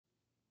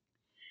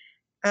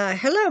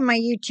Hello, my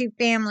YouTube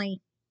family.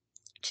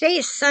 Today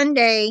is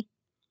Sunday,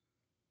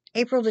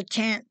 April the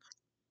 10th,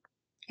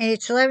 and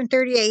it's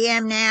 11:30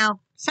 a.m.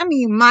 now. Some of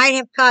you might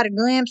have caught a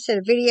glimpse at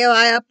a video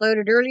I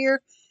uploaded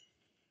earlier.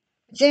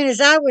 But then as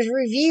I was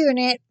reviewing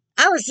it,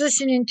 I was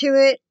listening to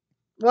it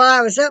while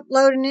I was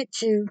uploading it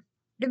to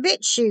the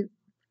Bitchute.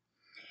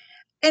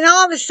 And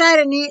all of a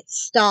sudden it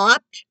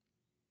stopped,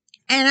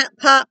 and it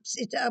pops,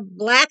 it's a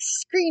black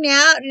screen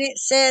out, and it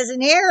says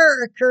an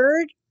error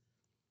occurred.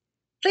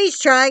 Please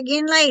try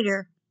again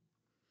later.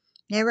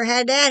 Never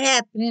had that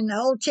happen in the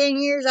whole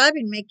 10 years I've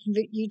been making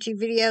YouTube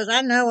videos.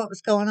 I know what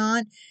was going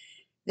on.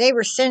 They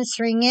were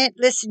censoring it,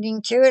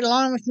 listening to it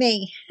along with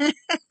me.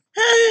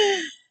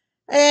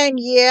 And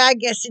yeah, I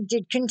guess it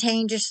did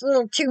contain just a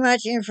little too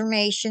much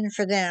information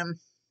for them.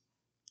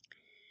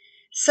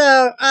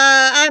 So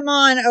I'm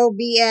on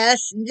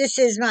OBS, and this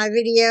is my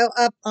video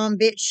up on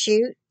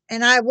Bitchute,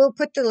 and I will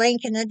put the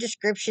link in the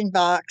description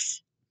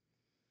box.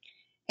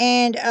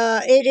 And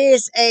it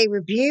is a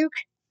rebuke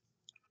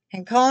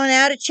and calling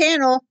out a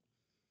channel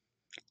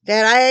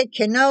that I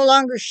can no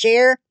longer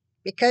share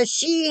because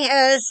she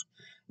has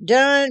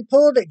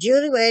pulled a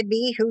Julie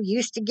Wedby, who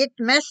used to get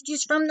the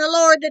messages from the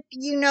Lord that the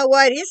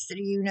you-know-what is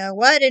the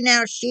you-know-what, and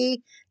now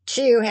she,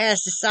 too,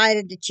 has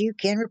decided that you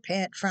can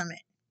repent from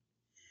it.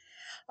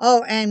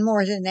 Oh, and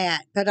more than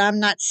that, but I'm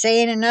not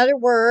saying another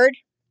word.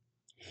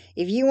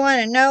 If you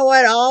want to know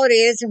what all it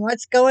is and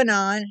what's going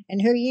on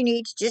and who you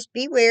need to just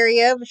be wary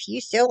of if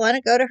you still want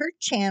to go to her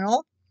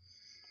channel,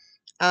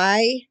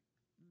 I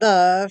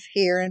love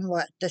hearing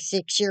what the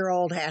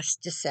 6-year-old has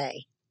to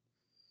say.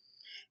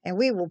 And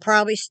we will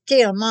probably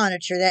still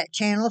monitor that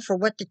channel for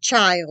what the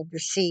child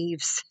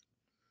receives.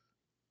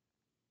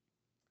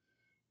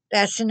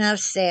 That's enough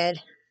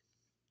said.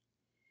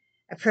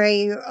 I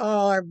pray you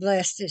all are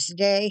blessed this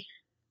day.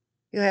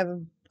 I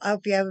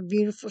hope you have a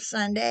beautiful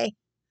Sunday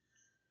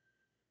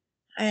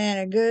and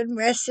a good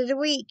rest of the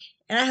week.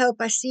 And I hope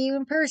I see you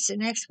in person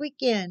next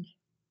weekend.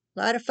 A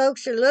lot of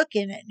folks are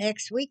looking at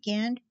next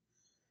weekend.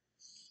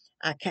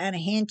 I kind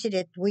of hinted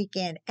at the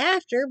weekend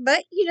after,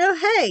 but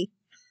hey,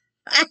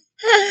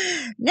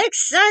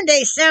 next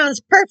Sunday sounds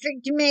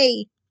perfect to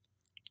me.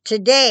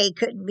 Today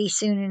couldn't be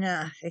soon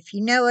enough, if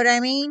you know what I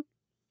mean.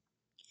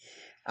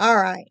 All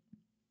right.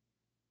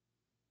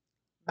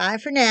 Bye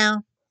for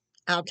now.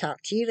 I'll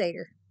talk to you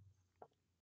later.